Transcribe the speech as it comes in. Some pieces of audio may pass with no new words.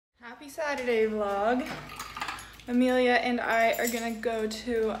Happy Saturday vlog. Amelia and I are gonna go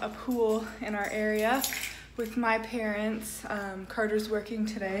to a pool in our area with my parents. Carter's working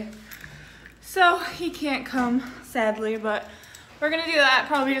today, so he can't come, sadly, but we're gonna do that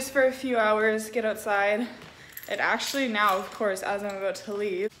probably just for a few hours, get outside. It actually now, of course, as I'm about to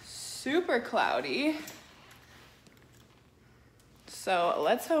leave, super cloudy. So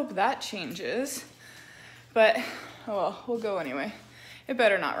let's hope that changes. But, oh well, we'll go anyway. It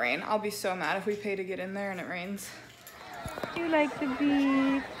better not rain. I'll be so mad if we pay to get in there and it rains. You like the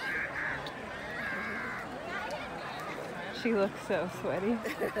beach? She looks so sweaty.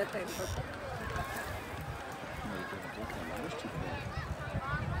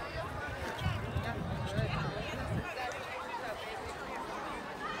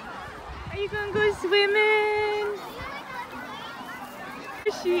 Are you gonna go swimming?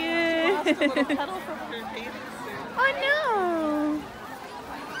 There she is. Oh no!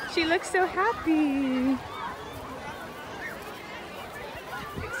 She looks so happy.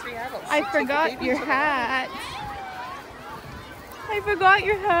 I forgot your hat. I forgot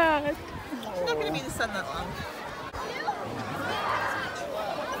your hat. She's not gonna be in the sun that long.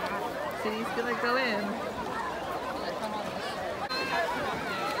 City's gonna go in.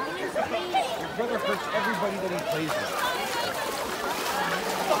 Your brother hurts everybody that he plays with.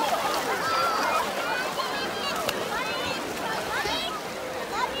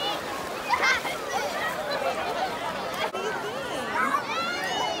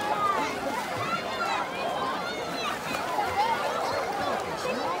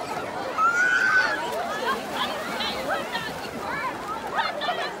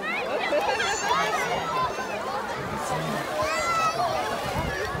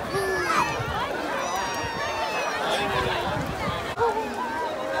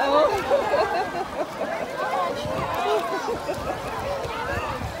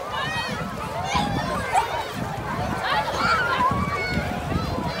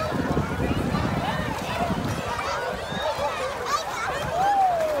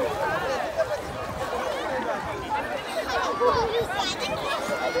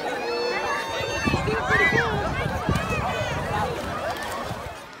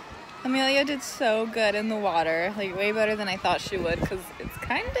 Amelia did so good in the water, like way better than I thought she would, because it's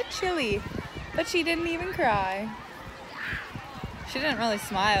kind of chilly, but she didn't even cry. She didn't really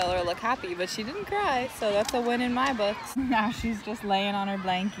smile or look happy, but she didn't cry, so that's a win in my books. Now she's just laying on her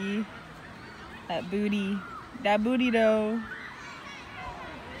blankie. That booty though.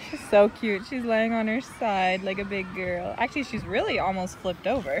 She's so cute. She's laying on her side like a big girl. Actually, she's really almost flipped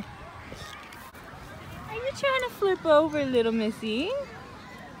over. Are you trying to flip over, little missy?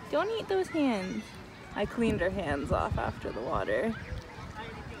 Don't eat those hands. I cleaned her hands off after the water.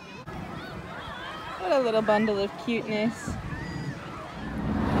 What a little bundle of cuteness.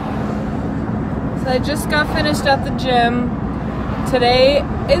 So I just got finished at the gym. Today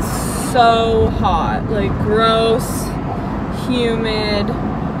is so hot, like gross, humid,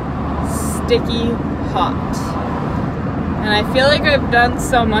 sticky hot. And I feel like I've done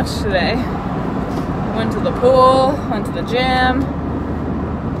so much today. Went to the pool, went to the gym.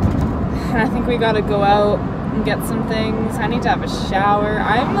 And I think we gotta go out and get some things. I need to have a shower.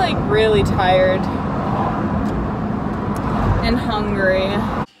 I'm like really tired and hungry.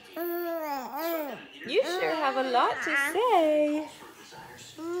 You sure have a lot to say.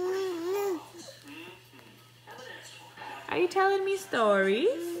 Are you telling me stories?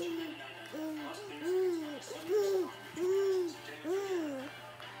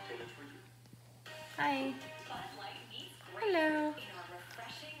 Hi. Hello.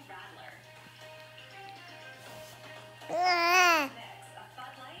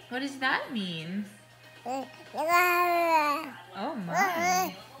 What does that mean? Oh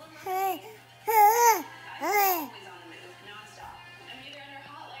my.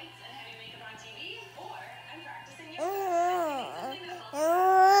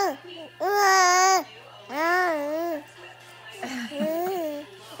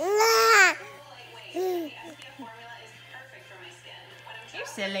 You're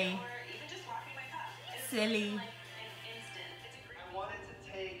silly. Silly.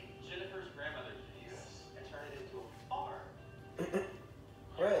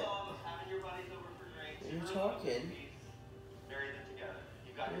 Right. You're talking. Marry them together.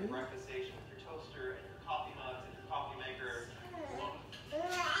 You've got your breakfast station with your toaster and your coffee mugs and your coffee maker.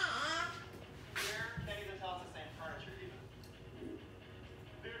 Can't even tell it's the same furniture even.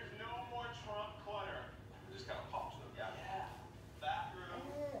 There's no more trunk clutter. We just got a pop so yeah. Bathroom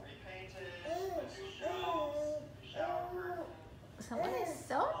repainted, new shelves, shower curtain. Someone is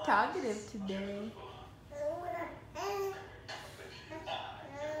so talkative today.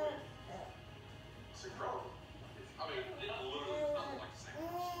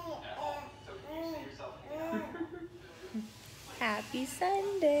 happy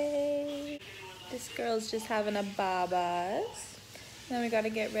Sunday. This girl's just having a babas. Then we gotta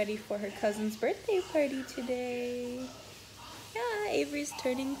get ready for her cousin's birthday party today. Yeah, Avery's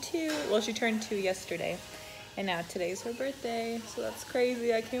turning 2. Well, she turned 2 yesterday. And now today's her birthday. So that's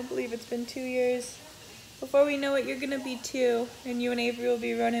crazy. I can't believe it's been 2 years. Before we know it, you're gonna be 2. And you and Avery will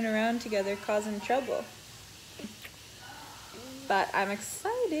be running around together causing trouble. But I'm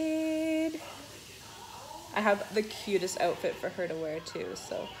excited. I have the cutest outfit for her to wear too,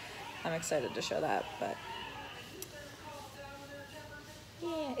 so I'm excited to show that. But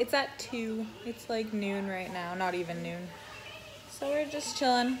yeah, it's at 2. It's like noon right now, not even noon. So we're just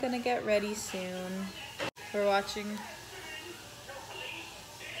chilling, gonna get ready soon. We're watching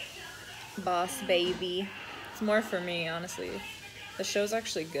Boss Baby. It's more for me, honestly. The show's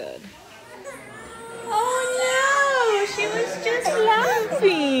actually good. Oh no, she was just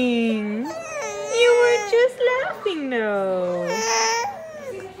laughing. You were just laughing though.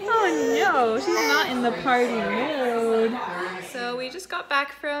 Oh no, she's not in the party mood. So we just got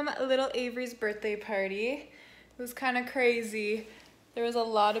back from little Avery's birthday party. It was kind of crazy. There was a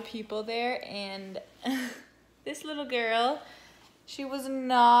lot of people there, and this little girl, she was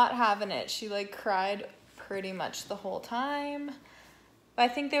not having it. She like cried pretty much the whole time. But I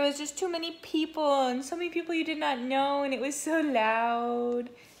think there was just too many people, and so many people you did not know, and it was so loud.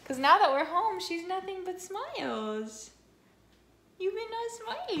 Because now that we're home, she's nothing but smiles. You've been all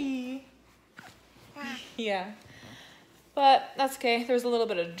smiley. Yeah. But that's okay. There was a little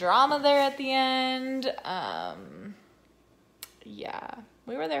bit of drama there at the end. Yeah.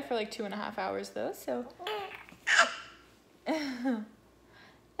 We were there for like 2.5 hours though, so.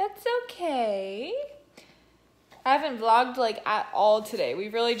 That's okay. I haven't vlogged like at all today.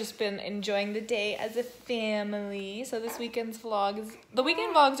 We've really just been enjoying the day as a family. So this weekend's vlog is, the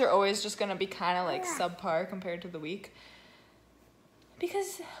weekend vlogs are always just gonna be kind of like subpar compared to the week.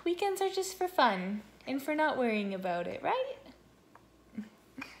 Because weekends are just for fun and for not worrying about it, right?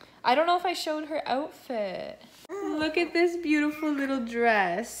 I don't know if I showed her outfit. Look at this beautiful little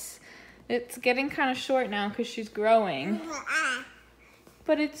dress. It's getting kind of short now because she's growing.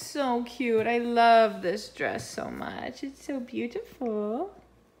 But it's so cute. I love this dress so much. It's so beautiful.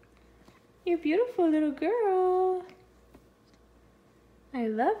 You're a beautiful little girl. I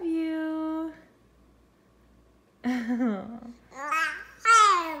love you.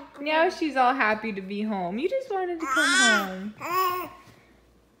 Now she's all happy to be home. You just wanted to come home.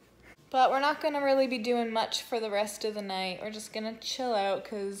 But we're not gonna really be doing much for the rest of the night. We're just gonna chill out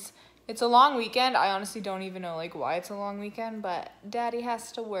because it's a long weekend. I honestly don't even know like why it's a long weekend, but Daddy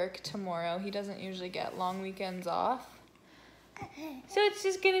has to work tomorrow. He doesn't usually get long weekends off. So it's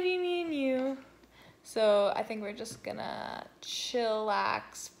just gonna be me and you. So I think we're just gonna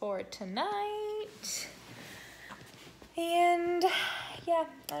chillax for tonight. And yeah,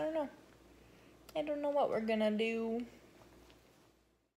 I don't know. I don't know what we're gonna do.